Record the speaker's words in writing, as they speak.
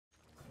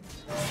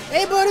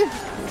Hey, buddy.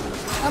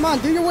 Come on,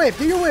 do your wave,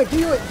 do your wave, do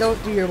your wave.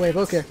 Don't do your wave,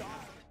 okay.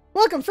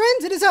 Welcome,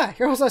 friends. It is I,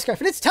 your host, Scarf,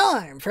 and it's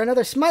time for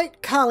another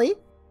Smite Collie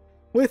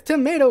with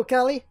Tomato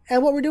Collie.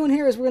 And what we're doing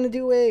here is we're going to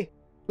do a,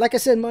 like I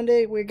said,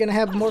 Monday, we're going to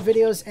have more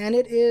videos, and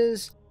it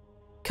is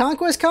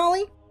Conquest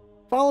Collie,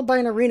 followed by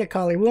an Arena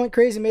Collie. We went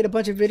crazy, made a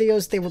bunch of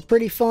videos. They were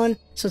pretty fun.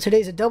 So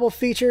today's a double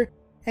feature,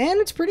 and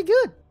it's pretty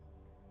good.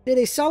 Did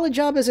a solid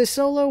job as a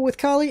solo with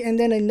Collie, and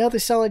then another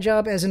solid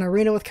job as an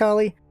Arena with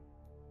Collie.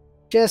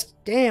 Just,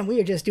 damn, we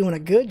are just doing a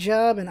good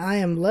job, and I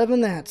am loving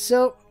that.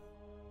 So,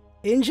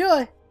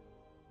 enjoy.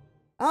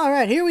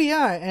 Alright, here we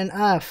are, and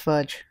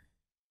fudge.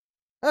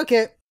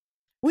 Okay,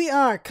 we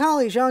are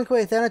Collie,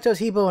 Jonquay,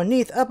 Thanatos, Hebo, and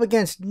Neith up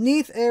against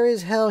Neith,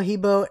 Ares, Hell,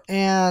 Hebo,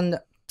 and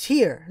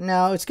Tyr.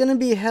 Now, it's going to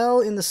be Hell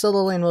in the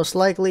solo lane most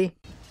likely.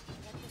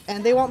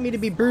 And they want me to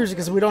be Bruiser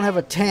because we don't have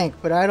a tank,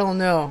 but I don't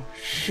know.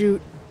 Shoot.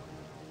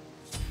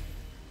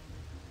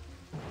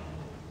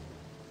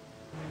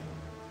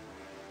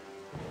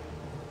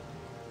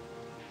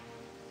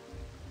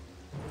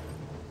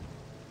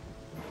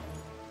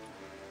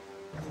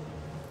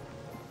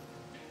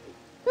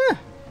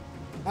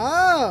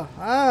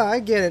 Oh, I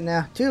get it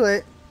now. Too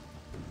late.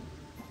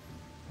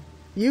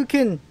 You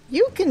can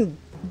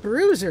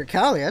bruise her,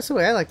 Collie. That's the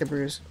way I like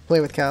to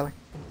play with Collie.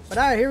 But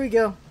alright, here we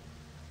go.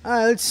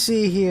 Alright, let's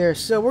see here.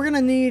 So we're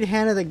gonna need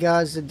Hand of the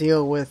Gods to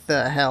deal with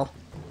Hell.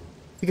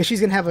 Because she's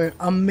gonna have an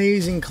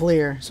amazing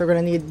clear. So we're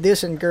gonna need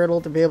this and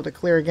Girdle to be able to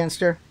clear against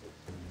her.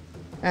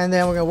 And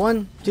then we're gonna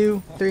 1,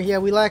 2, 3. Yeah,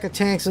 we lack a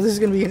tank, so this is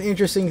gonna be an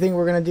interesting thing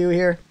we're gonna do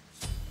here.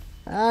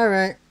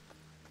 Alright.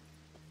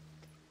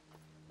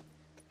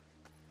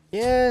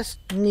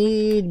 Just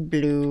need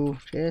blue.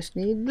 Just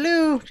need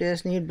blue.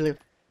 Just need blue.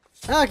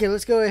 Okay,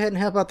 let's go ahead and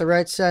help out the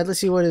right side. Let's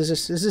see, what is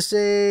this? Is this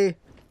a...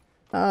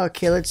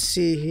 Okay, let's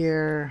see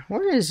here.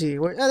 Where is he?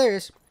 Oh, there he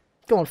is.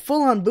 Going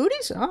full on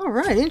booties?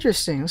 Alright,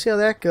 interesting. Let's see how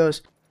that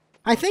goes.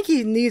 I think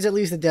he needs at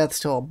least a death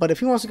toll, but if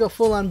he wants to go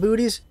full on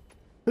booties,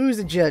 who's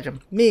to judge him?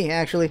 Me,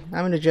 actually.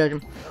 I'm going to judge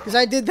him. Because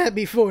I did that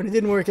before and it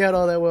didn't work out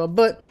all that well,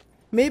 but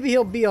maybe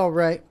he'll be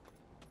alright.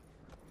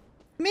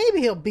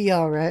 Maybe he'll be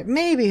alright.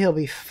 Maybe he'll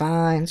be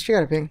fine. Let's check out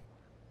our ping.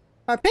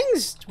 Our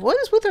pings...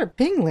 What is with our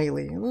ping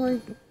lately?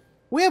 Like,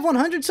 we have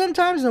 100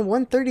 sometimes, and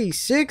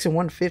 136, and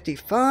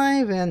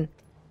 155, and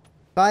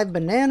 5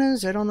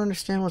 bananas. I don't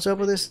understand what's up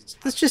with this.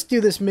 Let's just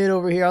do this mid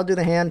over here. I'll do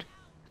the hand.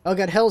 Oh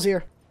god, Hell's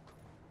here.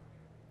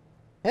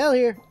 Hell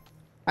here.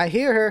 I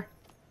hear her.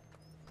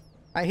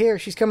 I hear her.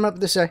 She's coming up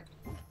this way.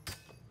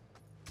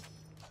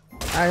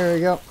 Alright, here we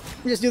go.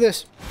 Just do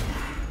this.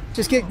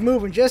 Just get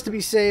moving, just to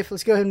be safe.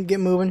 Let's go ahead and get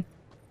moving.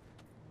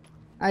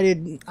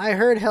 I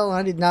heard Hell and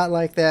I did not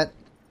like that.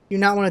 Do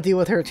not want to deal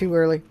with her too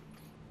early.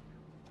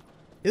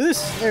 Do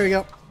this. There we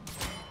go.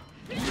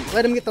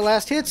 Let him get the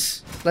last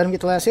hits. Let him get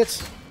the last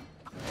hits.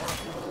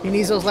 He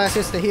needs those last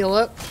hits to heal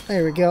up.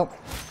 There we go.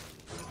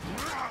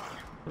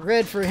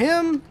 Red for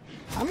him.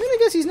 I'm gonna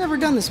guess he's never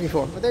done this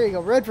before, but there you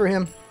go. Red for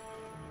him.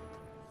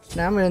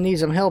 Now I'm gonna need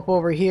some help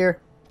over here.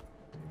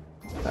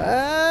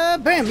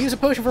 Bam! Use a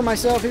potion for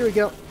myself. Here we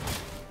go.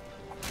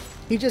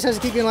 He just has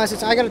to keep getting last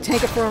hits. I gotta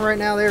tank it for him right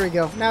now. There we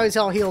go. Now he's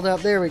all healed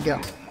up. There we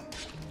go.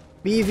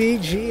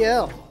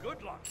 BVGL.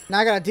 Now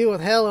I gotta deal with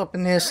Hell up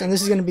in this, and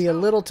this is gonna be a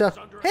little tough.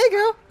 Hey,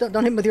 girl!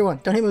 Don't hit me with your 1.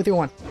 Don't hit me with your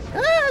 1.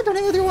 Don't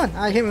hit me with your 1.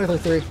 I hit me with her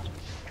 3.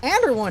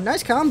 And her 1.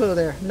 Nice combo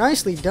there.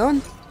 Nicely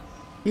done.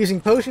 Using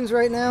potions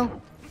right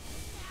now.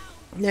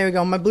 There we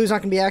go. My blue's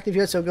not gonna be active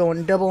yet, so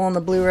going double on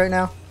the blue right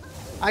now.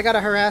 I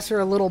gotta harass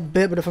her a little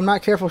bit, but if I'm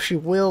not careful, she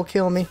will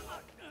kill me.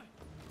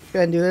 Go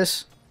ahead and do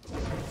this.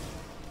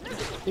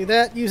 Do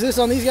that. Use this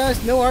on these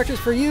guys. No archers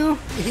for you.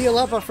 Heal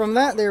up from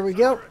that. There we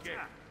go.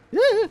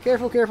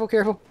 Careful, careful,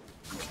 careful.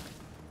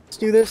 Let's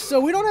do this. So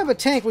we don't have a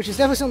tank, which is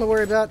definitely something to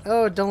worry about.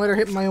 Oh, don't let her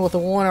hit me with the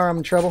 1 or I'm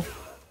in trouble.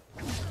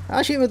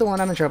 I'll shoot with the 1.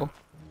 I'm in trouble.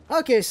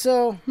 Okay,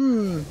 so,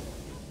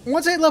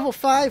 once I hit level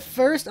 5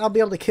 first, I'll be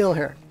able to kill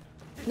her.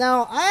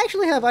 Now, I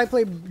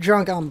play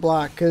drunk on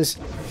block, because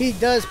he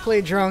does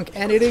play drunk,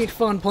 and it ain't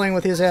fun playing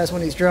with his ass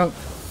when he's drunk.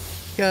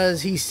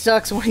 Because he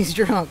sucks when he's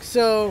drunk.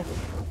 So,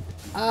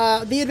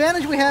 the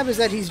advantage we have is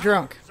that he's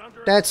drunk.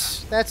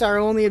 That's our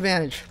only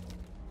advantage.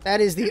 That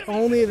is the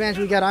only advantage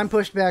we got. I'm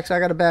pushed back, so I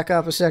gotta back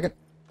off a second.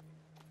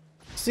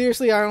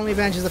 Seriously, our only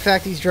advantage is the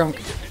fact he's drunk.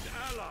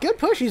 Good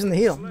push using the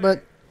heal,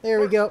 but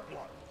there we go.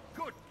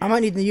 I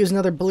might need to use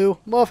another blue.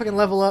 Well, if I can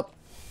level up.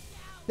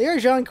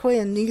 There's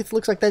Jonquay and Neith.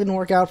 Looks like that didn't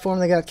work out for him.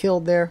 They got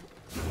killed there.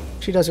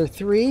 She does her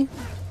 3.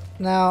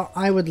 Now,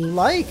 I would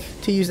like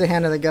to use the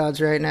Hand of the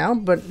Gods right now,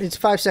 but it's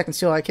 5 seconds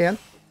till I can.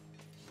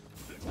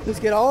 Let's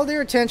get all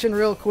their attention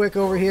real quick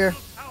over here.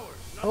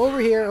 Over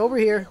here, over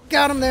here.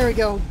 Got him, there we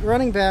go.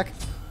 Running back.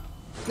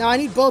 Now, I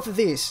need both of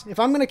these. If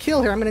I'm going to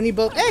kill her, I'm going to need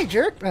both... Hey,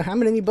 jerk! I'm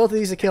going to need both of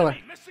these to kill her.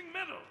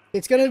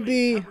 It's going to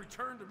be...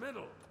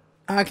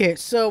 Okay,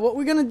 so what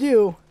we're going to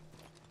do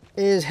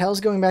is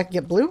Hell's going back to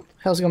get blue.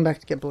 Hell's going back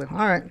to get blue.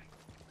 Alright.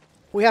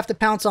 We have to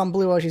pounce on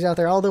blue while she's out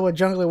there, although a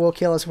jungler will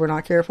kill us if we're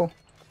not careful.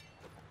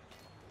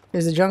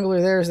 Is the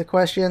jungler there is the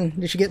question.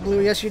 Did she get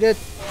blue? Yes, she did.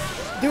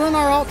 Doing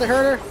our ult to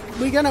hurt her.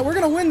 We're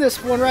gonna win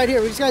this one right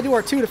here. We just gotta do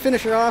our 2 to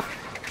finish her off.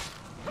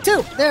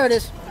 2! There it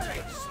is.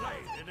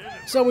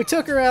 So we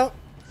took her out.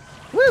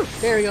 Woo!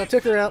 There we go,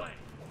 took her out.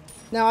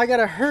 Now I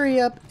gotta hurry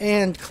up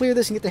and clear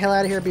this and get the hell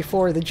out of here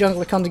before the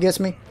jungler comes and gets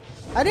me.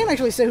 I didn't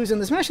actually say who's in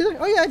this match.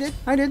 Oh yeah,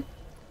 I did.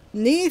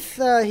 Neath,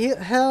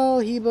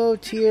 Hell, Hebo,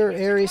 Tyr,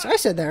 Ares. I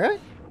said that, right?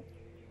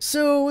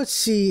 So let's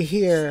see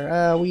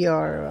here. We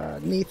are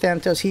Neath,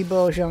 Thanatos,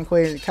 Hebo,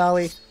 Zhonghui, and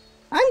Kali.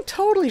 I'm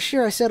totally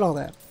sure I said all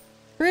that.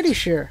 Pretty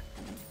sure.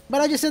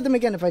 But I just said them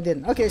again if I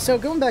didn't. Okay, so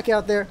going back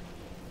out there.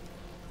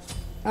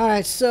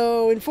 Alright,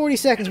 so in 40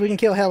 seconds we can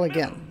kill Hell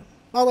again.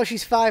 Although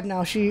she's 5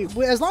 now, as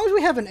long as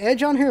we have an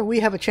edge on her, we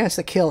have a chance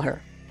to kill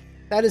her.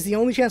 That is the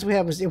only chance we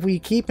have, is if we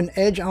keep an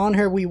edge on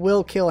her, we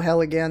will kill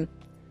Hell again.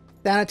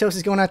 Thanatos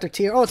is going after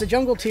Tyr. Oh, it's a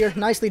jungle Tyr.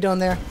 Nicely done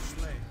there.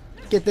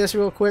 Get this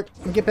real quick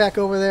and get back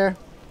over there.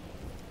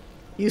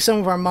 Use some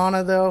of our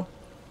mana, though.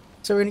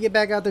 So we're going to get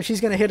back out there.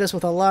 She's going to hit us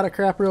with a lot of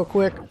crap real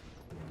quick.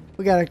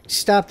 We got to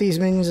stop these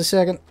minions a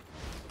second.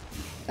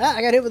 Ah,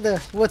 I got hit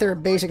with her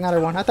basic, not her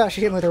 1. I thought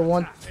she hit me with her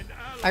 1.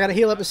 I got to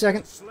heal up a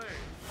second.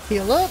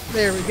 Heal up.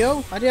 There we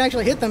go. I didn't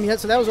actually hit them yet,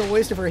 so that was a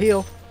waste of her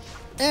heal.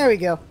 There we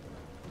go.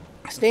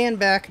 Stand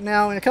back.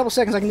 Now, in a couple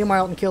seconds, I can do my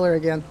ult and kill her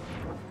again.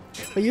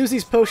 But use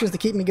these potions to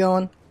keep me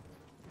going.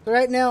 So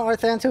right now, our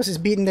Thanatos is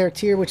beating their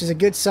Tyr, which is a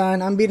good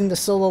sign. I'm beating the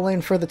solo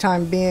lane for the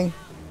time being.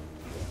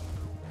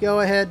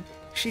 Go ahead.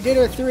 She did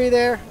her 3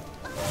 there.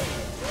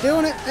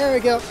 Doing it. There we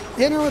go.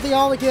 Hitting her with the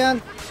ult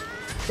again.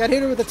 Got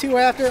hit her with the 2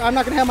 after. I'm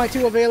not going to have my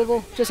 2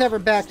 available. Just have her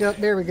backed up.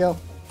 There we go.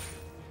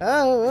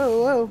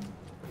 Oh.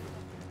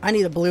 I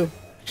need a blue.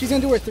 She's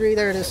going to do her 3.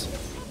 There it is.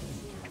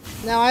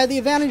 Now, I have the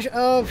advantage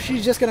of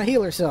she's just going to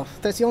heal herself.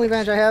 That's the only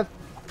advantage I have.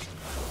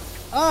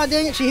 Oh,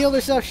 dang it. She healed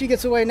herself. She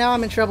gets away. Now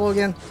I'm in trouble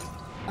again.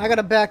 I got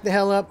to back the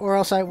hell up or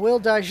else I will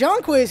die.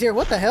 Zhonghui's here.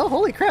 What the hell?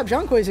 Holy crap.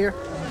 Zhonghui's here.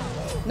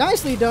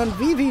 Nicely done.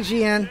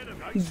 VVGN.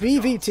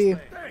 VVT.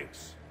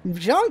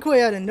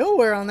 Zhonghui out of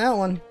nowhere on that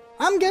one.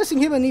 I'm guessing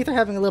him and Neath are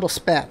having a little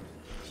spat.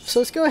 So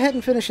let's go ahead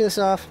and finish this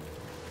off.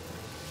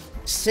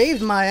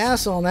 Saved my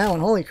ass on that one.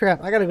 Holy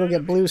crap. I got to go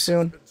get blue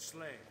soon.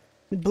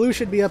 Blue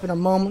should be up in a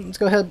moment. Let's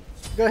go ahead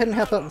and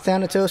help out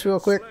Thanatos real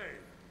quick.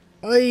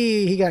 Oh,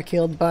 he got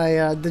killed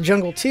by the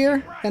jungle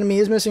Tyr. Enemy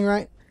is missing,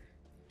 right?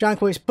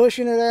 Zhonghui's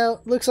pushing it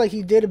out. Looks like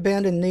he did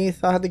abandon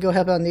Neath. I'll have to go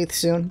help out Neath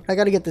soon. I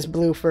got to get this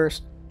blue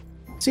first.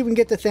 See if we can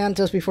get to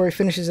Thanatos before he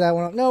finishes that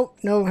one up. Nope,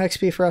 no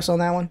XP for us on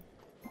that one.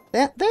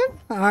 That there?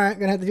 Alright,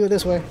 gonna have to do it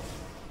this way.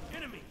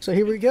 So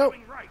here we go.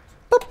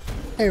 Boop.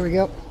 There we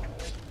go.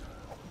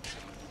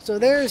 So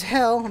there's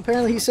Hell.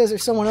 Apparently he says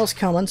there's someone else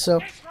coming, so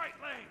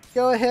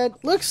go ahead.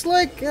 Looks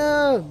like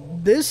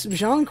this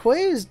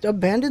Zhonghui is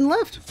abandoned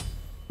left.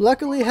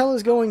 Luckily Hell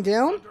is going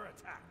down.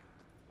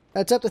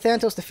 That's up to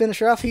Thanatos to finish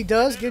her off. He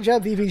does. Good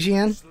job,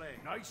 VVGN.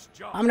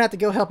 I'm gonna have to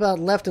go help out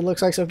left, it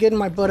looks like, so getting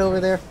my butt over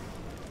there.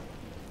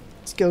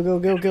 Let's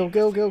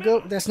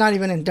go. That's not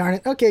even in, darn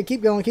it. Okay,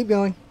 keep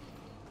going.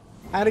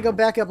 I had to go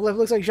back up left.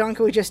 Looks like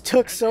Zhonghui just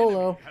took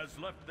solo.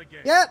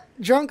 Yep,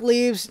 Drunk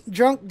leaves.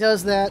 Drunk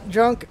does that.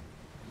 Drunk.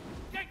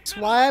 That's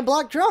why I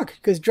block Drunk,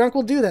 because Drunk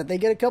will do that. They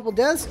get a couple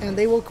deaths and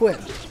they will quit.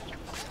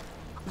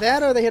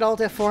 That or they hit Alt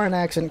F4 in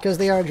accident, because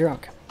they are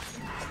drunk.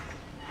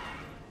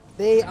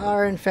 They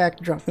are, in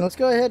fact, drunk. Now let's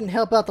go ahead and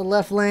help out the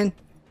left lane.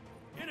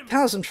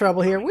 Kind of some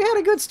trouble here. We had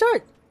a good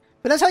start.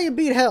 But that's how you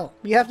beat Hell.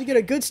 You have to get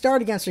a good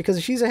start against her, because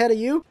if she's ahead of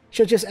you,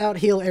 she'll just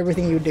out-heal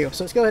everything you do.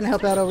 So let's go ahead and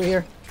help out over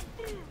here.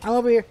 I'm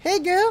over here. Hey,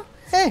 girl.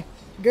 Hey,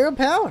 girl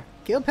power.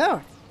 Girl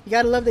power. You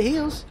gotta love the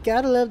heals.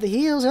 Gotta love the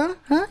heals, huh?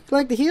 Huh? You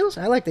like the heals?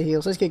 I like the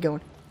heals. Let's get going.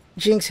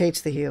 Jinx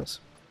hates the heals.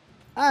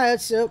 Alright,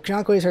 so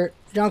Zhonghui's hurt.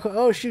 Zhonghui.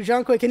 Oh, shoot.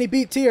 Zhonghui, can he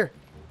beat Tyr?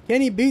 Can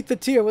he beat the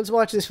Tyr? Let's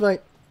watch this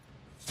fight.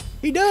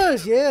 He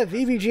does. Yeah,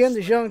 VVGN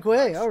to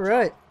Zhonghui.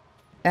 Alright.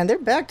 And they're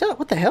backed up.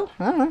 What the hell?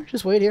 I don't know.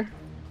 Just wait here.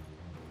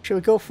 Should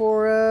we go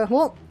for,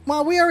 well,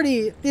 we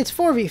already, it's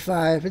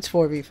 4v5. It's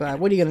 4v5.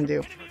 What are you gonna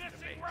do?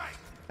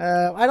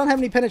 I don't have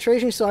any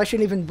penetration, so I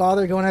shouldn't even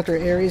bother going after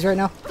Ares right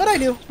now. But I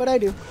do.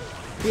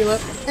 Heal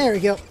up. There we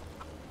go.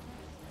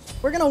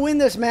 We're gonna win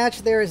this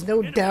match. There is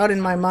no doubt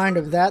in my mind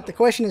of that. The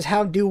question is,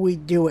 how do we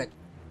do it?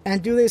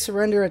 And do they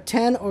surrender at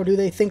 10, or do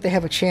they think they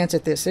have a chance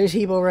at this? There's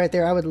Hebo right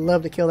there. I would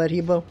love to kill that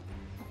Hebo.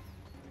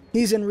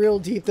 He's in real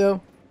deep,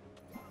 though.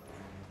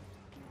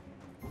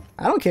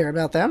 I don't care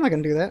about that. I'm not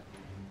gonna do that.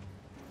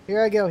 Here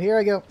I go.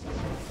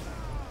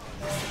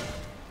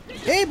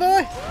 Hey,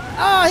 boy!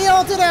 Ah, he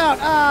ulted out!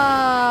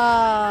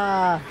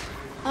 Ah!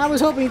 I was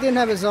hoping he didn't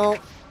have his ult.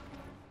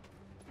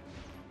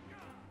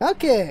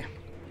 Okay.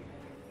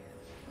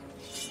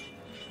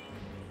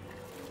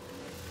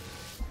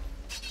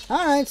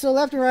 Alright, so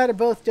left and right are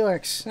both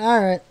dorks.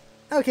 Alright.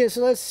 Okay,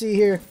 so let's see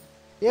here.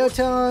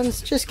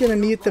 Yoton's just gonna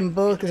mute them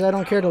both because I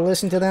don't care to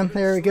listen to them.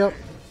 There we go.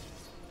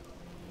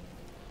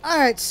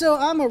 Alright, so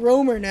I'm a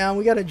roamer now.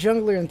 We got a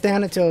jungler and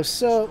Thanatos.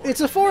 So it's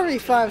a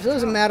 4v5, so it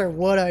doesn't matter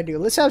what I do.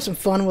 Let's have some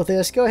fun with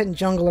this. Go ahead and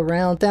jungle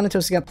around.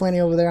 Thanatos got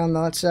plenty over there on the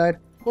outside.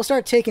 We'll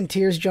start taking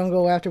Tyr's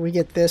jungle after we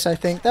get this, I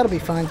think. That'll be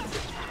fine.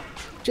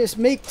 Just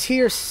make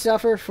Tyr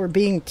suffer for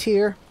being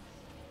Tyr.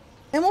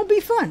 and we'll be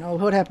fine. Oh,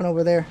 what happened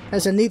over there?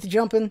 There's a Neath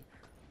jumping.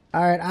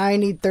 Alright, I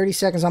need 30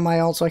 seconds on my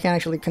ult, so I can't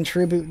actually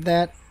contribute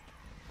that.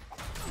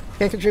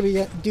 Can't contribute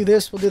yet. Do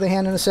this. We'll do the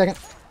hand in a second.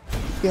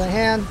 Do the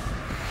hand.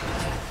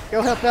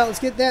 Go help out. Let's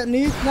get that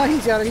Neath. No,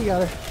 he's got her. He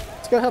got her.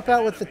 Let's go help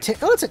out with the tank.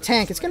 Oh, it's a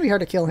tank. It's going to be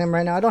hard to kill him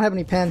right now. I don't have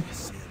any pen.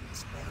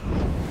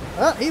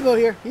 Oh, Hebo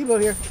here. Hebo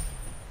here.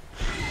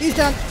 He's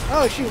done.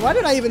 Oh, shoot. Why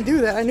did I even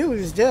do that? I knew he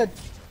was dead.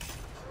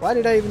 Why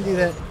did I even do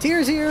that?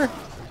 Tears here.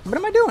 What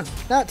am I doing?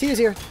 No, Tears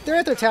here. They're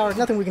at their tower.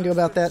 Nothing we can do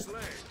about that.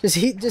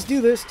 Just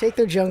do this. Take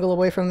their jungle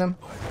away from them.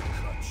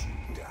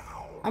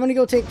 I'm going to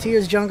go take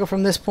Tears' jungle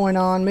from this point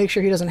on. Make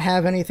sure he doesn't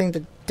have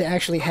anything to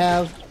actually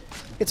have.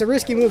 It's a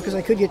risky move because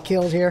I could get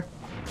killed here.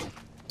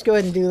 Let's go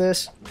ahead and do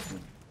this.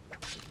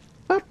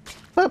 Up,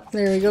 up.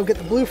 There we go. Get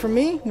the blue from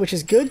me, which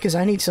is good because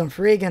I need some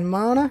friggin'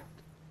 mana.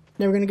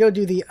 Now we're going to go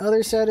do the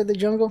other side of the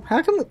jungle.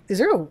 How come...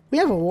 we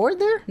have a ward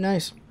there?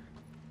 Nice.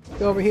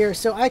 Go over here.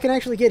 So I can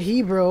actually get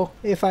Hebro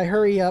if I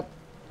hurry up.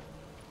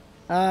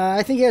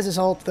 I think he has his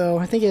ult, though.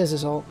 I think he has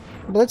his ult.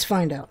 But let's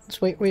find out. Let's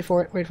wait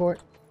for it. Wait for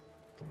it.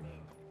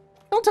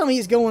 Don't tell me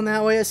he's going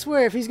that way. I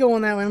swear, if he's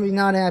going that way, I'm going to be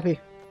not happy.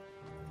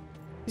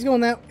 He's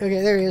going that...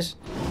 Okay, there he is.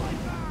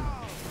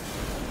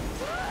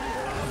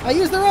 I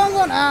used the wrong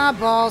one. Ah,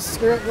 balls.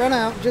 Screw it. Run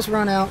out. Just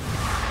run out.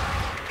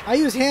 I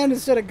used hand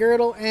instead of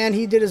girdle, and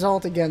he did his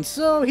ult again.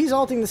 So he's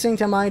ulting the same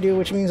time I do,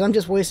 which means I'm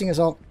just wasting his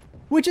ult.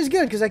 Which is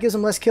good, because that gives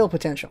him less kill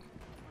potential.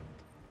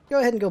 Go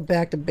ahead and go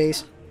back to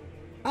base.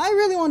 I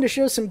really wanted to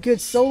show some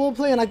good solo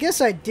play, and I guess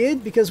I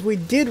did, because we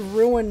did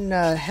ruin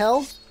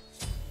Hell.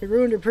 We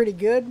ruined her pretty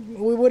good.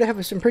 We would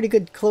have some pretty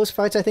good close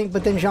fights, I think,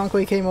 but then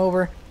Zhonghui came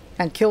over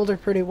and killed her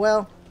pretty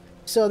well.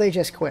 So they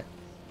just quit.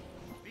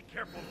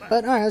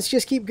 But alright, let's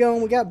just keep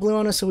going. We got blue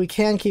on us, so we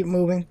can keep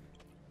moving.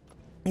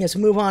 Let's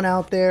move on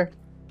out there.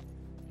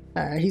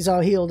 Alright, he's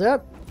all healed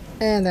up.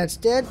 And that's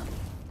dead.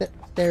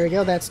 There we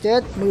go, that's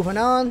dead. Moving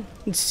on.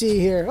 Let's see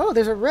here. Oh,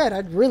 there's a red.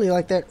 I'd really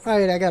like that.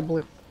 Alright, I got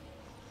blue.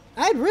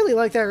 I'd really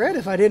like that red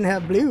if I didn't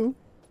have blue.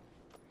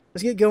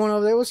 Let's get going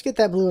over there. Let's get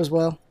that blue as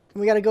well.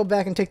 We gotta go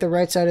back and take the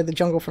right side of the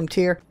jungle from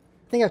Tyr.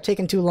 I think I've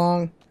taken too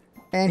long.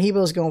 And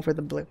Hebo's going for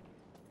the blue.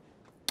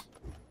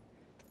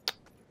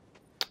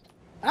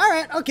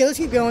 Alright, okay, let's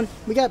keep going.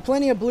 We got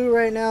plenty of blue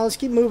right now. Let's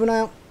keep moving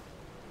out.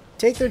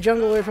 Take their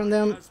jungle away from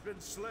them.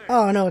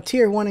 Oh no,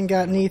 Tyr won and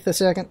got Neath a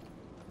second.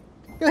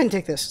 Go ahead and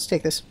take this. Let's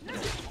take this.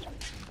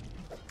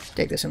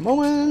 Take this in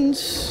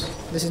moments.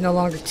 This is no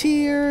longer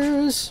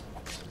Tears.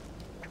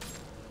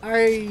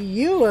 Are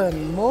you a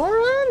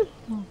moron?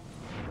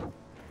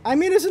 I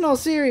mean this in all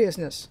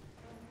seriousness.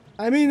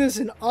 I mean this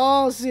in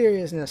all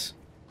seriousness.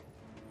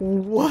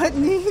 What,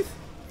 Neath?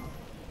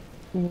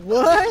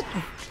 What?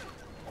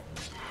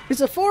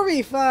 It's a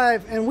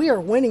 4v5 and we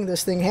are winning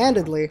this thing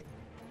handedly.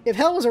 If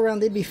Hell was around,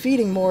 they'd be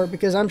feeding more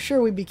because I'm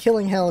sure we'd be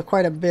killing Hell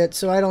quite a bit,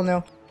 so I don't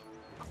know.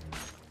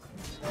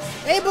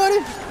 Hey,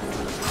 buddy!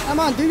 Come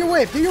on, do your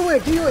wave, do your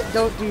wave, do your wave.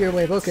 Don't do your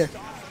wave, okay.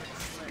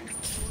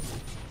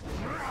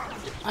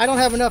 I don't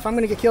have enough. I'm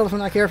gonna get killed if I'm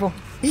not careful.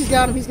 He's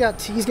got him, he's got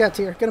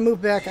Tyr. Gonna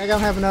move back. I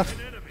don't have enough.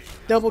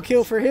 Double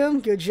kill for him.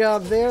 Good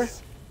job there.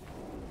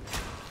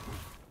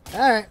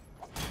 Alright.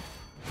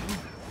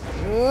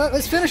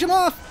 Let's finish him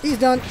off. He's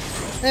done.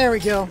 There we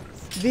go.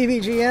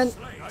 VVGN.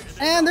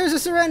 And there's a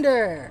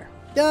surrender.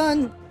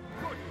 Done.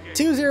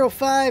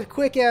 205.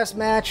 Quick-ass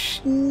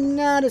match.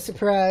 Not a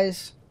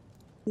surprise.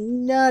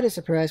 Not a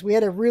surprise. We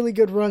had a really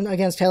good run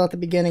against Hell at the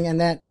beginning, and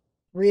that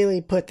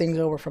really put things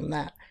over from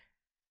that.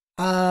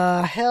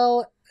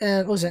 Hell,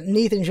 what was it?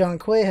 Neath and Zhang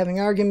Kui having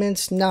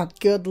arguments. Not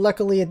good.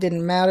 Luckily, it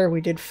didn't matter.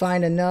 We did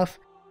find enough.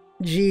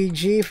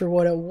 GG for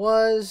what it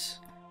was.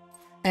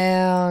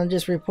 And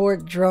just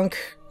report drunk.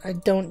 I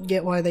don't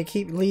get why they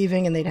keep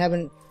leaving and they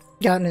haven't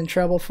gotten in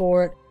trouble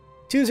for it.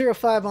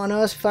 205 on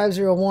us,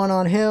 501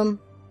 on him.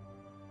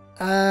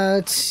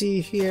 Let's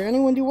see here.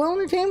 Anyone do well on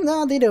their team?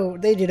 No, they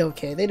did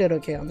okay. They did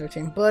okay on their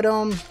team. But,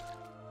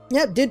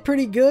 yeah, did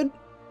pretty good.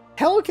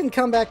 Hell can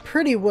come back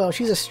pretty well.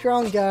 She's a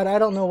strong god. I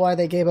don't know why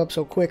they gave up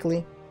so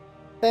quickly.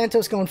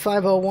 Thantos going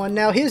 501.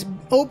 Now, his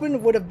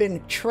open would have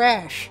been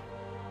trash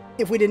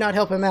if we did not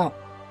help him out.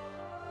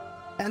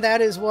 And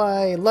that is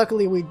why,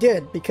 luckily, we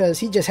did, because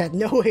he just had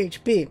no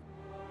HP.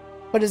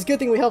 But it's a good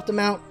thing we helped him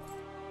out,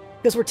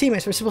 because we're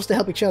teammates. We're supposed to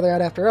help each other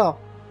out after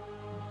all.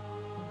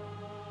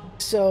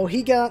 So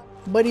he got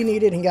what he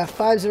needed. He got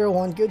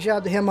 501. Good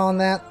job to him on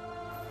that.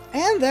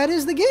 And that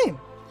is the game.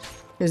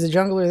 Is the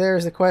jungler there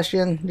is the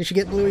question. Did she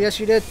get blue? Yes,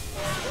 she did.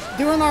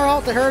 Doing our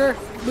ult to hurt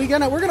her. We're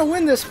gonna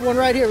win this one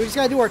right here. We just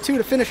gotta do our 2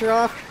 to finish her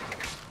off.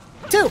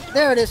 2!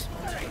 There it is.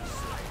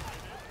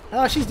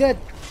 Oh, she's dead.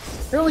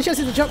 Her only chance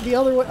is to jump the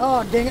other way.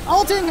 Oh, dang it.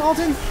 Ulting!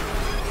 Ulting!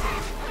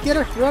 Get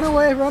her. Run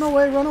away, run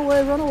away, run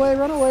away, run away,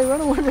 run away,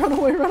 run away, run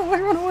away, run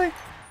away, run away.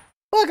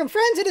 Welcome,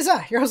 friends. It is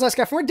I, your host,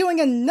 ScarfPlays. We're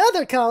doing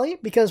another Kali,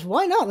 because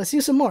why not? Let's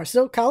do some more.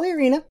 So, Kali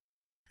Arena.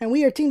 And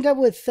we are teamed up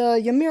with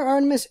Ymir,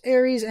 Artemis,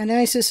 Ares, and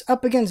Isis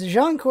up against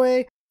Zhang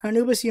Kui,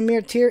 Anubis,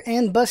 Ymir, Tyr,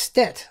 and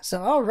Bastet.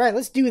 So, alright,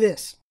 let's do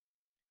this.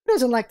 Who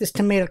doesn't like this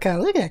tomato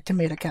Kali? Look at that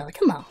tomato Kali.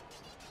 Come on.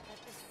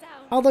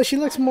 Although she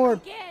looks more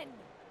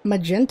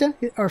magenta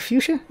or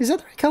fuchsia. Is that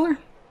the right color?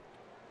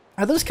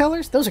 Are those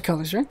colors? Those are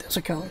colors, right? Those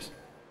are colors.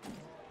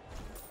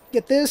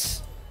 Get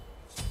this.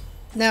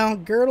 Now,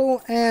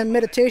 girdle and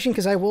meditation,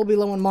 because I will be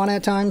low on mana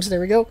at times. There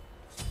we go.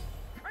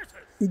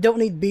 Don't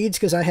need beads,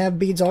 because I have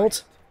beads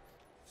ult.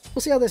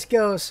 We'll see how this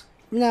goes.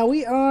 Now,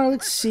 we are,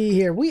 let's see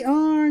here. We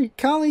are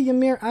Kali,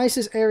 Ymir,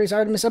 Isis, Ares,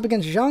 Artemis, up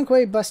against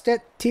Zhonghui, Bastet,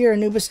 Tyr,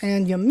 Anubis,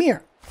 and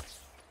Ymir.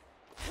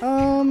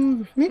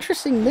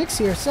 Interesting mix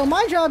here. So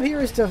my job here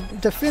is to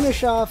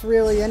finish off,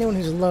 really, anyone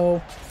who's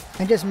low,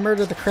 and just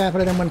murder the crap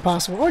out of them when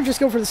possible, or just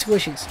go for the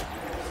squishies.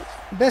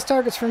 The best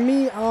targets for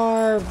me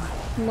are,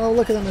 well,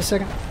 look at them in a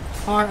second,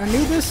 are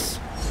Anubis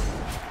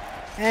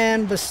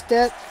and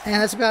Bastet,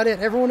 and that's about it.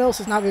 Everyone else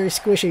is not very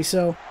squishy,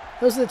 so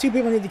those are the two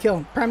people I need to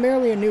kill.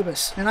 Primarily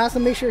Anubis, and I have to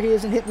make sure he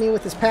doesn't hit me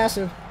with his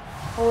passive,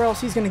 or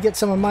else he's going to get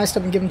some of my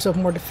stuff and give himself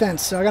more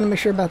defense, so I got to make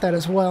sure about that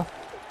as well.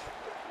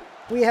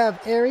 We have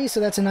Ares, so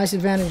that's a nice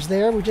advantage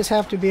there. We just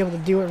have to be able to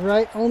do it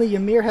right. Only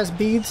Ymir has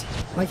beads,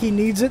 like he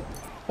needs it,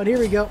 but here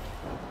we go.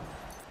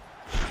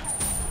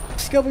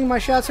 Scoping my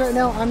shots right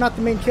now. I'm not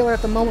the main killer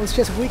at the moment. Let's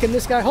just weaken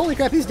this guy. Holy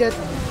crap, he's dead.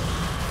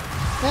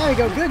 There we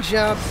go. Good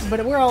job.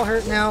 But we're all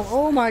hurt now.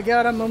 Oh my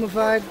god, I'm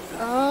mummified.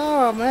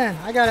 Oh man,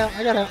 I got out.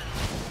 I got out.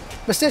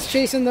 Bastet's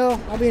chasing though.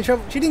 I'll be in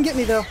trouble. She didn't get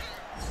me though.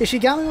 If she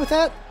got me with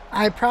that,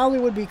 I probably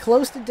would be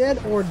close to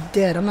dead or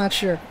dead. I'm not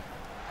sure.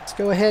 Let's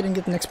go ahead and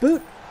get the next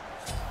boot.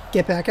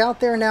 Get back out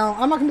there. Now,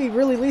 I'm not going to be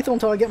really lethal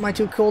until I get my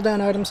 2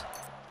 cooldown items.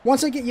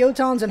 Once I get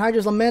Jotun's and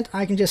Hydra's Lament,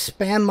 I can just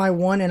spam my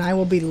 1 and I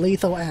will be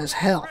lethal as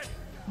hell.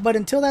 But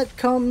until that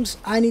comes,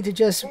 I need to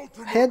just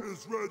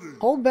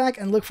hold back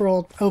and look for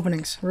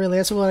openings. Really,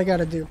 that's what I got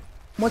to do.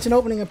 Once an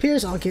opening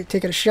appears, I'll take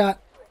it a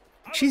shot.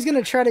 She's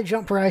going to try to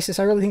jump for Isis.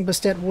 I really think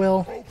Bastet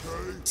will.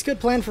 It's a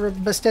good plan for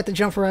Bastet to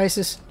jump for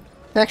Isis.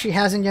 It actually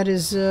hasn't yet.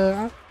 It's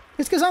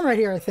because I'm right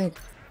here, I think.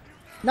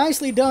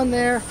 Nicely done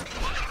there.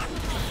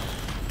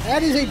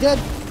 That is a dead...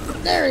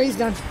 There, he's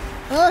done.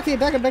 Okay,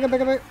 back up, back up,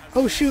 back up, back up.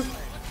 Oh, shoot.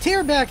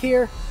 Tyr back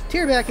here.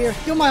 Tyr back here.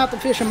 Kill my out to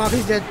fish him off.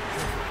 He's dead.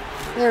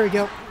 There we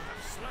go.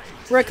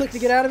 Right click to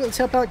get out of it. Let's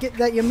help out get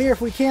that Ymir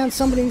if we can.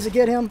 Somebody needs to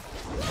get him.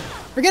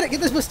 Forget it.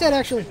 Get this Bastet,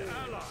 actually.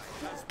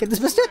 Get this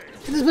Bastet.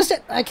 Get this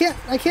Bastet. I can't.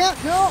 I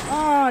can't. No.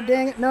 Oh,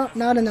 dang it. No,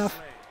 not enough.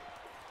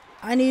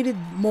 I needed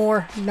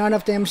more. Not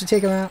enough damage to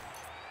take him out.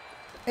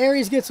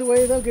 Ares gets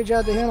away, though. Good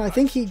job to him. I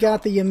think he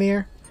got the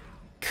Ymir.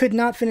 Could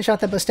not finish out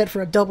that Bastet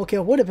for a double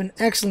kill. Would have been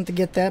excellent to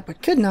get that,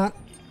 but could not.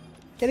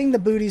 Getting the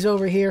booties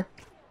over here.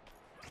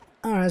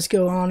 Alright, let's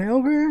go on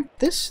over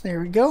this.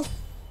 There we go.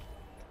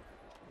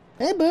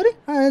 Hey, buddy.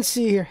 Alright, let's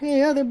see here.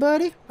 Hey, other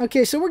buddy.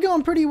 Okay, so we're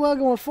going pretty well,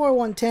 going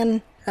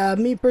 4-1-10.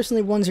 Me,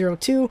 personally,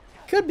 1-0-2.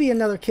 Could be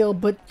another kill,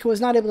 but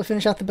was not able to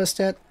finish out the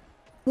Bastet.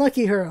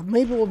 Lucky her.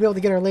 Maybe we'll be able to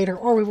get her later,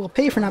 or we will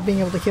pay for not being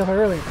able to kill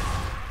her earlier.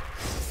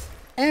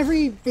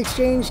 Every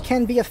exchange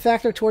can be a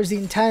factor towards the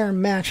entire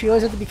match. You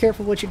always have to be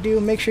careful what you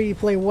do. Make sure you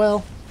play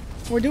well.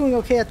 We're doing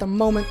okay at the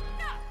moment.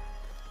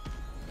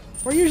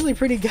 We're usually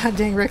pretty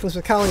goddamn reckless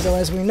with Kali, though,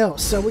 as we know.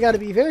 So we got to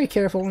be very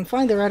careful and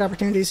find the right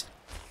opportunities.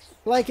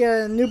 Like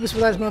Anubis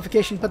without his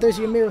modification, but there's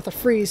Ymir with a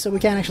freeze, so we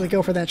can't actually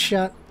go for that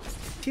shot.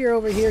 Tyr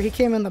over here, he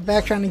came in the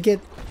back trying to get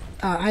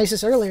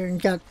Isis earlier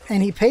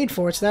and he paid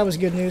for it, so that was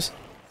good news.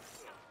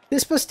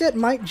 This Bastet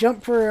might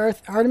jump for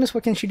Artemis.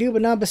 What can she do?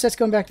 But no, Bastet's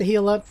going back to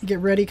heal up, get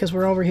ready, because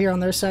we're over here on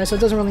their side, so it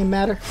doesn't really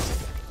matter.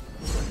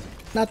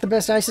 Not the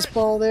best Isis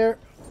ball there.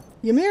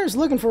 Ymir's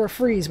looking for a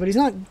freeze, but he's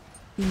not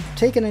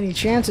taking any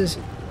chances,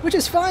 which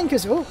is fine,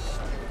 because, oh,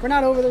 we're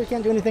not over there, we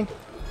can't do anything.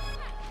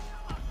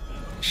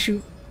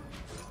 Shoot.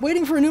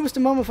 Waiting for Anubis to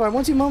mummify.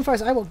 Once he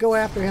mummifies, I will go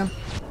after him.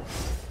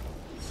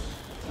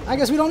 I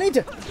guess we don't need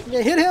to.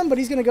 Yeah, hit him, but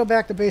he's going to go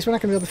back to base. We're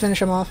not going to be able to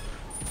finish him off.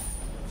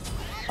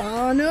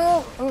 Oh,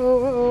 no.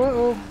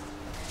 Oh.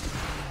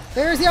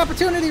 There's the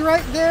opportunity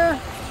right there.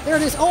 There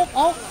it is.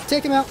 Oh,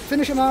 take him out.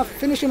 Finish him off.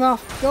 Finish him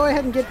off. Go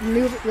ahead and get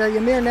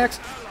Ymir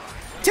next.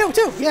 Two.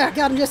 Yeah,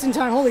 got him just in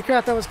time. Holy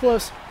crap, that was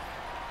close.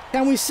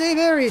 Can we save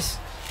Ares?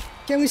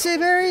 Can we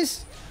save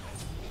Ares?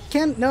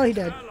 No, he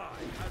died.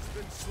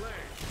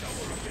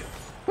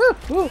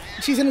 Woo.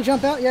 She's going to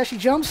jump out. Yeah, she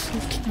jumps.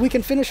 We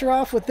can finish her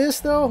off with this,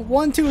 though.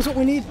 1-2 is what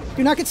we need.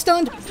 Do not get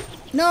stunned.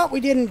 No,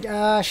 we didn't.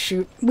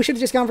 Shoot. We should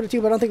have just gone for the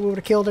 2, but I don't think we would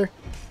have killed her.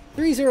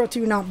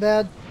 3-0-2, not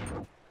bad.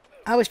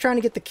 I was trying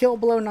to get the kill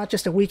blow, not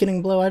just a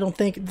weakening blow. I don't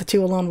think the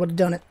 2 alone would have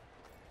done it.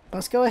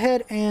 Let's go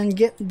ahead and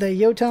get the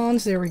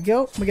Jotans. There we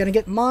go. We're going to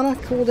get mana,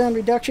 cooldown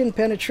reduction,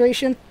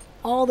 penetration,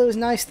 all those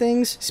nice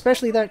things,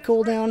 especially that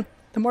cooldown.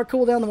 The more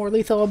cooldown, the more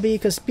lethal I'll be,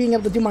 because being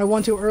able to do my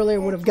 1-2 earlier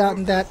would have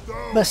gotten that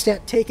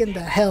Bastet taken the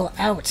hell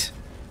out.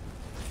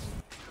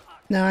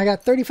 Now, I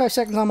got 35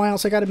 seconds on my ult,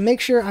 so I got to make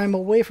sure I'm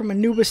away from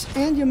Anubis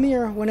and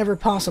Ymir whenever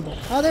possible.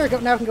 Oh, there we go.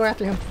 Now I can go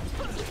after him.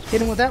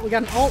 Hit him with that. We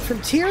got an ult from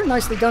Tyr.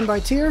 Nicely done by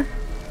Tyr.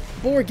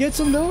 Boar gets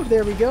him, though.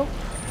 There we go.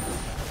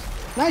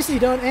 Nicely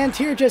done, and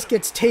Tyr just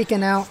gets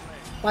taken out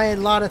by a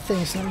lot of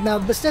things. Now,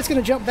 Bastet's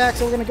going to jump back,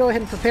 so we're going to go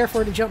ahead and prepare for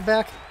her to jump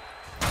back.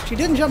 She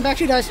didn't jump back.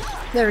 She dies.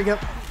 There we go.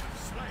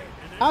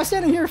 I was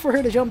standing here for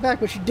her to jump back,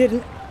 but she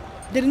didn't.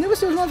 Did Anubis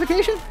do his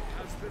modification?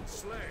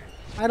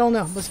 I don't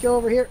know. Let's go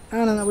over here.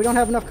 I don't know. We don't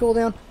have enough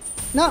cooldown.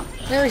 No,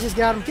 Ares has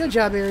got him. Good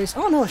job, Ares.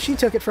 Oh no, she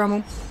took it from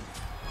him.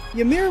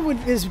 Ymir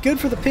is good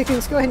for the picking.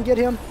 Let's go ahead and get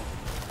him.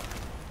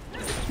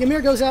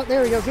 Ymir goes out.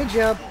 There we go. Good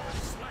job.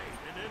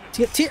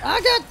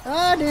 I got...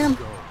 Ah, damn.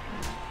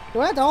 Do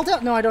I have to ult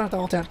out? No, I don't have to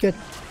ult out. Good.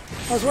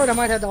 I was worried I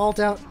might have to ult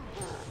out.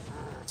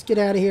 Let's get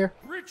out of here.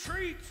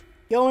 Retreat.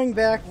 Going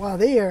back. Wow,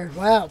 they are...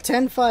 Wow,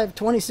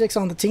 10-5-26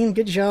 on the team.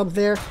 Good job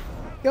there.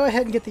 Go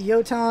ahead and get the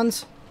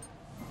Yotons.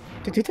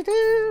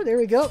 There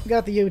we go.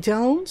 Got the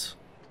Yotons.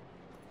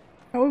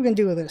 What are we going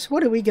to do with this?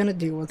 What are we going to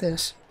do with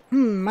this?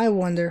 I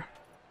wonder.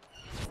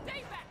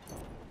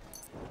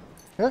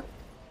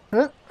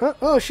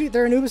 Oh, shoot.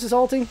 Their Anubis is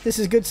ulting. This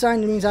is a good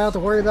sign. It means I don't have to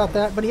worry about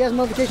that. But he has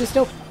modification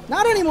still.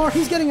 Not anymore.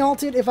 He's getting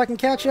ulted. If I can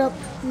catch up.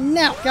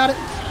 Now. Got it.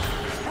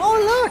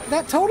 Oh, look.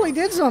 That totally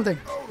did something.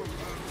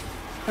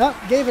 Oh,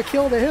 gave a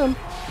kill to him.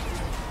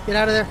 Get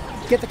out of there.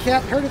 Get the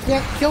cat. Hurt the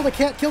cat. Kill the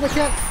cat. Kill the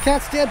cat.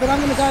 Cat's dead, but I'm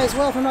going to die as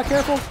well if I'm not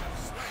careful.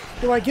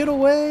 Do I get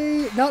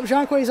away? Nope.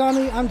 Jean-Quay's on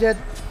me. I'm dead.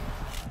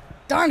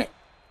 Darn it.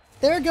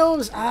 There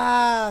goes.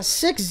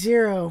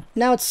 6-0.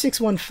 Now it's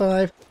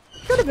 6-1-5.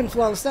 Could have been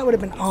flawless. That would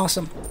have been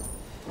awesome.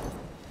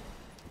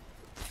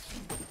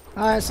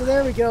 Alright, so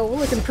there we go. We're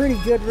looking pretty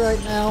good right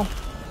now.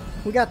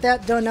 We got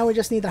that done. Now we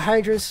just need the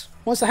Hydras.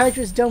 Once the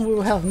Hydra's done, we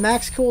will have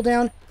max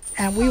cooldown,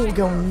 and we will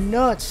go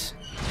nuts.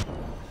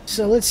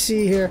 So let's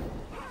see here.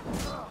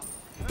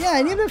 Yeah,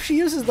 and even if she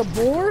uses the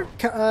boar,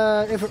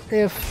 if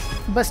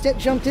Bastet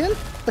jumped in,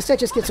 Bastet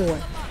just gets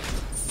away.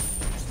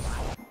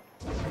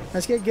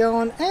 Let's get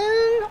going.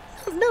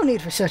 And no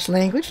need for such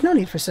language. No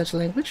need for such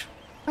language.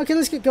 Okay,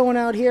 let's get going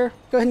out here.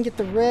 Go ahead and get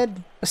the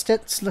red.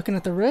 Bastet's looking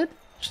at the red.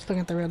 Just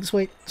looking at the red. Let's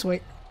wait. Let's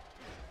wait.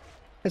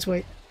 Let's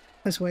wait.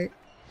 Let's wait.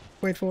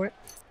 Wait for it.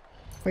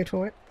 Wait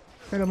for it.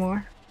 Little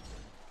more.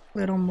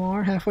 Little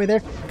more. Halfway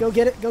there. Go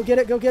get it. Go get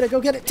it. Go get it.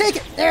 Go get it. Take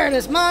it. There it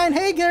is. Mine.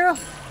 Hey, girl.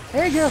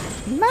 There you go.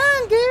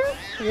 Mine, girl.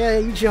 Yeah,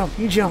 you jump.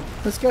 You jump.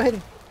 Let's go ahead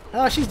and...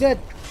 Oh, she's dead.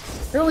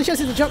 Her only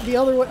chance is to jump the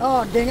other way.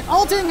 Oh, dang it.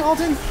 Ulting.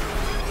 Ulting.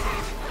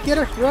 Get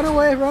her. Run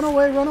away. Run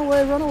away. Run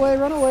away. Run away.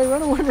 Run away.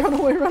 Run away. Run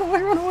away. Run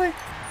away. Run away.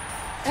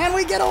 And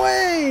we get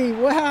away!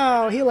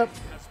 Wow, heal up.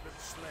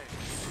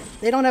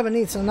 They don't have a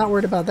need, so I'm not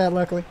worried about that,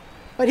 luckily.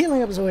 But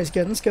healing up is always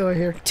good. Let's go over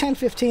here.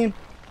 10-15.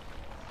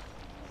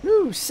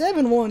 Ooh,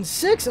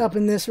 7-1-6 up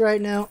in this right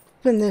now.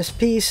 Up in this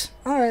piece.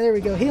 Alright, there we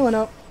go. Healing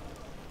up.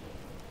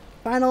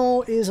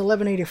 Final is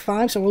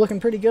 1185, so we're looking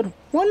pretty good.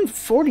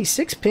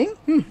 146 ping?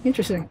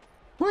 Interesting.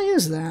 Why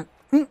is that?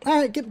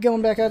 Alright, get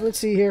going back out. Let's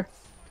see here.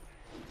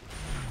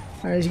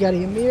 Alright, you got a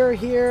Ymir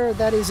here.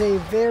 That is a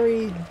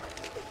very...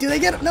 Do they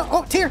get it? No.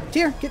 Oh, Tyr.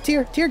 Tyr. Get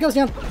Tyr. Tyr goes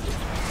down.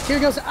 Tyr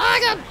goes... I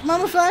got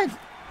mummified.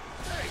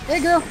 Hey,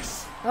 girl.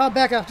 Oh,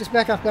 back off. Just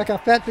back off. Back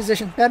off. Bad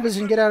position. Bad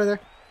position. Get out of there.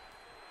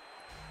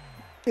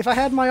 If I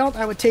had my ult,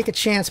 I would take a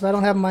chance, but I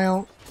don't have my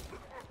ult.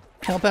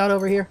 Help out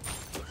over here.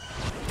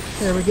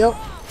 There we go.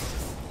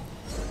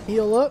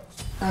 Heal up.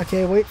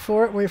 Okay, wait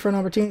for it. Wait for an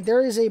opportunity.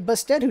 There is a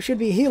Bastet who should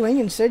be healing.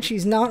 Instead,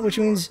 she's not, which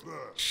means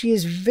she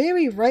is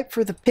very ripe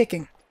for the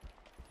picking.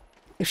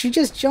 If she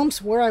just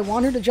jumps where I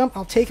want her to jump,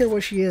 I'll take her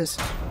where she is.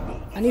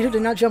 I need her to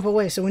not jump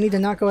away, so we need to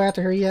not go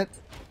after her yet.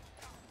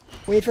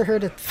 Wait for her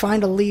to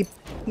find a leap.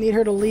 Need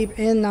her to leap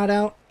in, not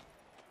out.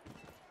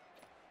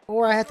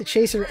 Or I have to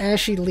chase her as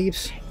she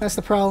leaps. That's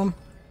the problem.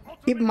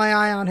 Keeping my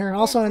eye on her.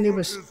 Also on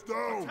Anubis.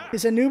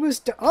 Is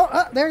Anubis...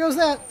 Oh, there goes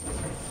that.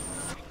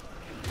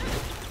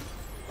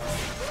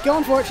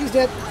 Going for it. She's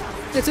dead.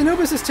 It's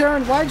Anubis'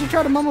 turn. Why did you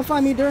try to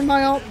mummify me during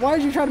my ult? Why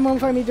did you try to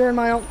mummify me during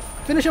my ult?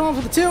 Finish him off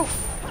with the 2.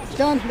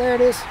 Done. There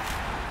it is.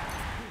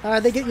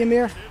 They get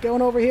Ymir.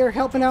 Going over here.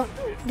 Helping out.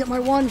 Get my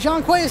 1.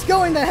 Jean-Quay is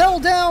going the hell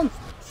down.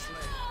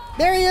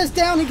 There he is.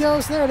 Down he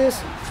goes. There it is.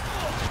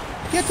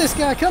 Get this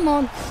guy. Come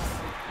on.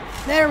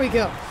 There we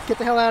go. Get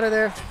the hell out of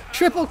there.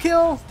 Triple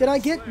kill. Did I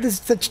get this?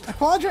 The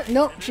quadrant?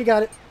 Nope. She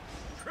got it.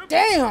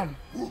 Damn.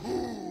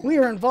 We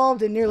are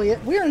involved in nearly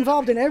it. We are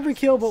involved in every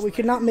kill, but we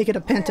could not make it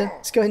a penta.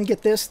 Let's go ahead and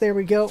get this. There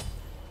we go.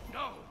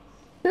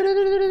 Void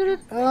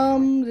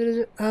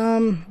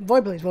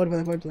Blade. Void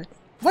Blade. Void Blade.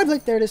 Void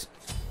Blade, there it is.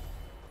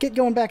 Get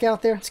going back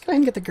out there. Let's go ahead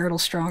and get the girdle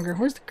stronger.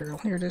 Where's the girdle?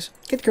 Here it is.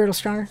 Get the girdle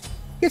stronger.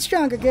 Get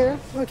stronger, girl.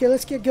 Okay,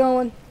 let's get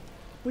going.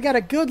 We got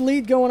a good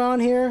lead going on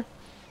here.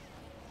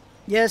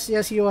 Yes,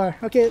 yes, you are.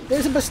 Okay,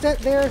 there's a Bastet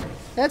there.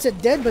 That's a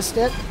dead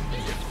Bastet.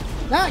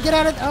 Nah, get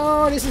out of it.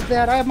 Oh, this is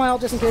bad. I have my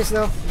ult just in case,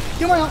 though.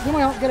 Do my ult. Do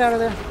my ult. Get out of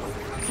there.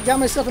 Got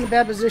myself in a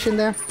bad position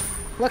there.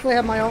 Luckily, I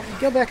have my ult.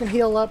 Go back and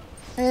heal up.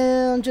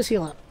 And just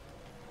heal up.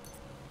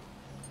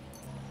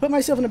 Put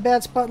myself in a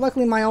bad spot.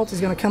 Luckily, my ult is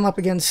going to come up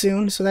again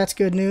soon, so that's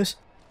good news.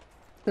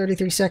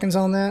 33 seconds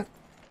on that.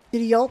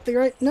 Did he ult the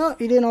right? No,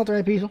 he didn't ult the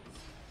right people.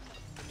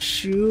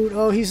 Shoot.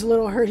 Oh, he's a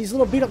little hurt. He's a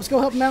little beat up. Let's go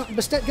help him out.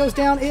 Bastet goes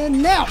down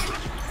in now.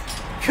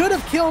 Could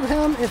have killed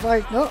him if I...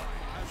 No.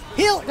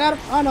 Heal. Got him.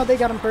 Oh, no, they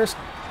got him first.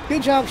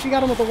 Good job. She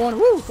got him with the 1.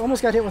 Woo.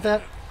 Almost got hit with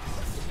that.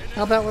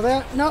 Help out with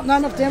that. Nope, not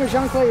enough damage.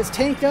 Jean-Quay is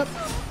tanked up.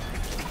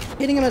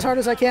 Hitting him as hard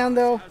as I can,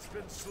 though.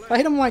 If I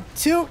hit him with my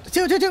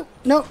 2.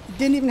 Nope,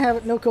 didn't even have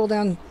it. No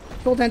cooldown.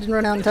 Cooldown didn't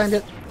run out in time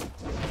yet.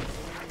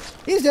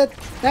 He's dead.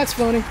 That's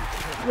funny.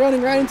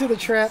 Running right into the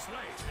trap.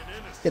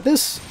 Get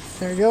this.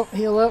 There you go.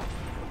 Heal up.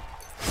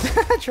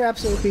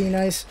 Trap's OP.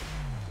 Nice.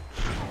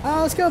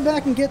 Let's go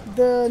back and get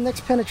the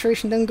next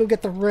penetration, then go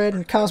get the red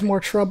and cause more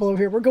trouble over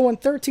here. We're going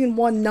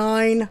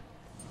 13-1-9.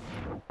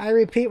 I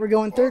repeat, we're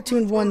going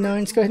 13-1-9.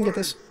 Let's go ahead and get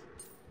this.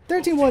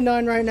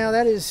 13-1-9 right now.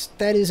 That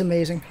is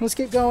amazing. Let's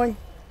get going.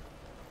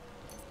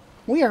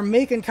 We are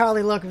making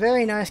Kali look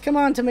very nice. Come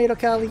on, Tomato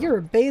Kali.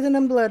 You're bathing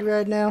in blood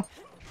right now.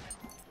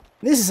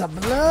 This is a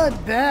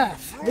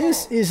bloodbath.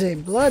 This is a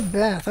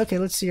bloodbath. Okay,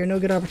 let's see here. No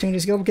good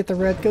opportunities. Go get the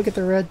red. Go get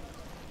the red.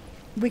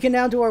 We can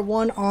now do our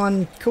 1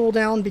 on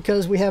cooldown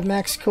because we have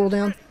max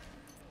cooldown.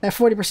 That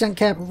 40%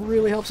 cap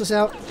really helps us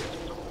out.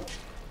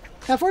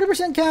 That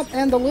 40% cap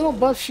and the little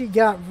buff she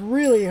got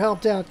really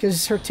helped out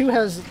because her 2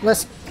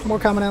 has more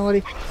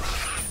commonality.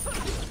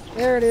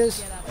 There it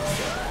is.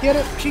 Get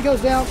it. She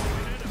goes down.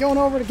 Going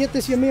over to get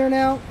this Ymir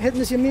now. Hitting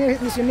this Ymir.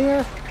 Hitting this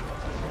Ymir.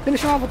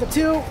 Finish him off with the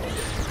 2.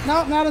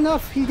 Nope, not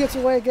enough. He gets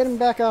away. Get him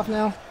back off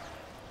now.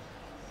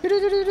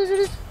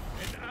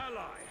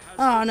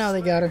 Oh, no,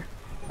 they got her.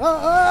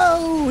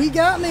 Oh, he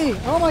got me.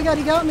 Oh my god,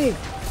 he got me.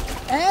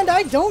 And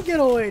I don't get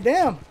away.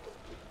 Damn.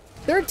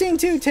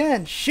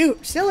 13-2-10.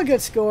 Shoot. Still a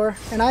good score.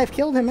 And I've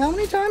killed him how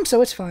many times?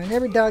 So it's fine.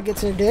 Every dog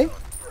gets their day.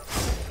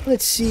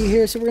 Let's see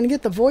here. So we're going to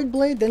get the Void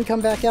Blade, then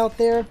come back out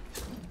there.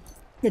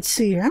 Let's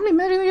see here. How many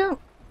magic they got?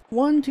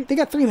 1, 2. They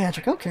got 3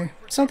 magic. Okay.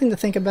 Something to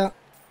think about.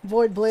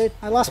 Void Blade.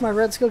 I lost my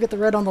red. Let's go get the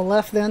red on the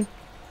left then.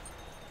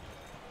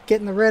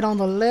 Getting the red on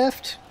the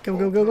left. Go,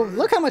 go, go, go.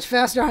 Look how much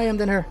faster I am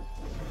than her.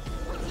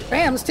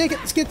 Bam, let's take it.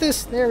 Let's get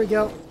this. There we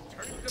go.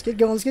 Let's get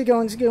going. Let's get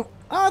going. Let's go.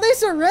 Oh, they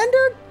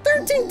surrendered?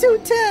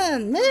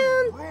 13-2-10,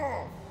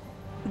 man.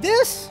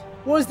 This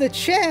was the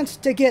chance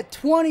to get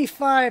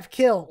 25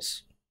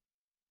 kills.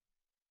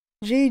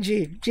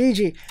 GG.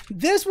 GG.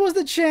 This was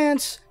the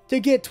chance to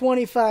get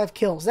 25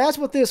 kills. That's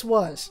what this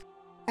was.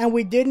 And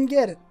we didn't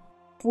get it.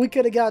 We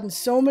could have gotten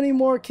so many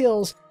more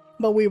kills,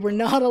 but we were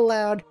not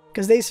allowed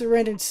because they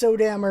surrendered so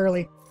damn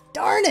early.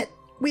 Darn it.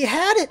 We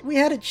had it. We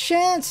had a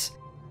chance.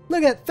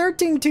 Look at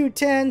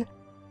 13-2-10.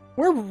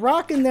 We're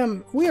rocking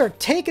them. We are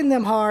taking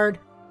them hard.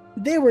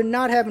 They were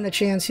not having a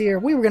chance here.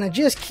 We were going to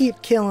just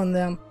keep killing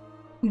them.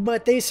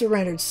 But they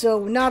surrendered.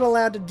 So not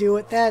allowed to do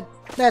it.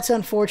 That's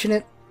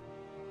unfortunate.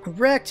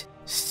 Wrecked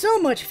so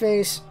much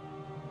face.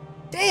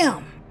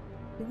 Damn.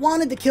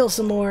 Wanted to kill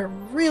some more.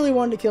 Really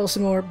wanted to kill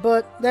some more.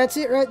 But that's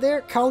it right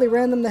there. Kali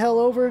ran them the hell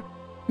over.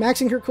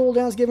 Maxing her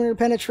cooldowns, giving her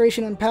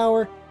penetration and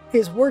power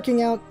is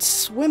working out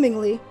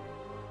swimmingly.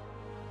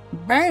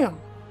 Bam.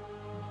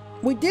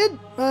 We did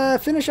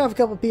finish off a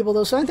couple people,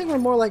 though, so I think we're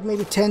more like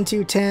maybe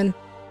 10-10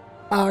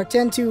 or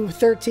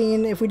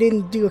 10-13 if we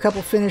didn't do a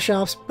couple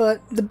finish-offs,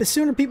 but the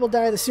sooner people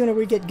die, the sooner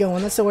we get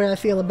going. That's the way I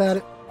feel about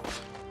it.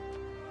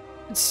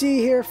 Let's see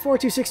here,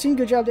 4-2-16,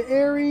 good job to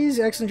Ares,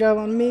 excellent job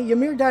on me.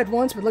 Ymir died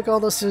once, but look at all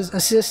those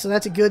assists, so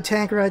that's a good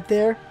tank right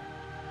there.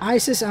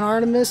 Isis and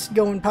Artemis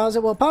going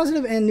positive, well,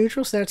 positive and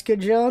neutral, so that's a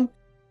good job.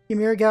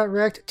 Ymir got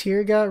wrecked,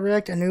 Tyr got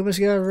wrecked, Anubis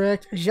got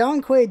wrecked.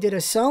 Zhang Kuei did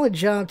a solid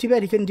job, too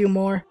bad he couldn't do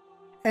more.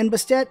 And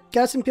Bastet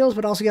got some kills,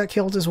 but also got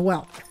killed as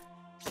well.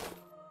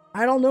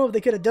 I don't know if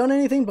they could have done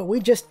anything, but we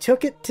just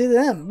took it to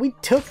them. We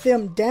took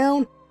them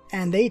down,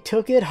 and they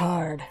took it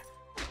hard.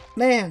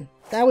 Man,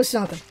 that was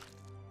something.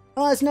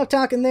 Oh, that's enough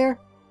talking there.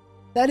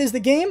 That is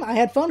the game. I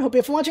had fun. Hope you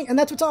have fun watching, and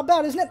that's what it's all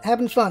about, isn't it?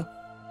 Having fun.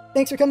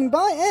 Thanks for coming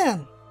by,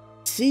 and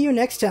see you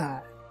next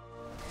time.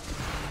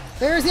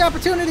 There's the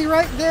opportunity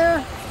right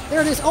there.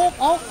 There it is.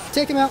 Oh,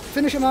 take him out.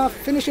 Finish him off.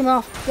 Finish him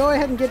off. Go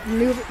ahead and get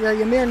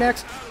Ymir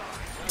next.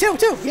 2!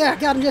 Yeah,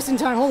 got him just in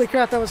time. Holy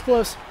crap, that was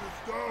close.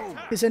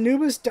 Is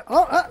Anubis...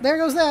 Oh, there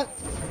goes that.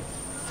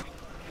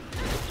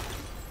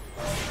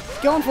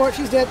 Going for it.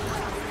 She's dead.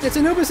 It's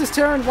Anubis'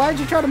 turn. Why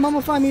did you try to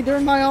mummify me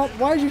during my ult?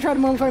 Why did you try to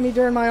mummify me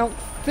during my ult?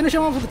 Finish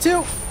him off with a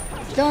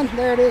 2. Done.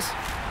 There it is.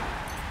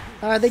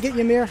 They get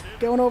Ymir.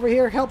 Going over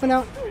here, helping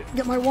out.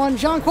 Get my 1.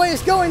 Zhang Kuei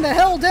is going the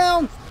hell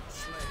down.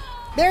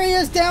 There he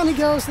is. Down he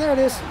goes. There it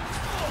is.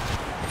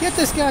 Get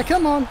this guy.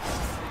 Come on.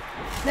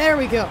 There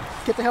we go.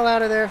 Get the hell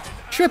out of there.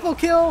 Triple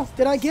kill.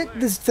 Did I get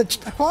this, the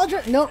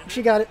quadrant? Nope,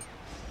 she got it.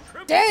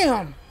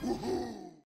 Damn!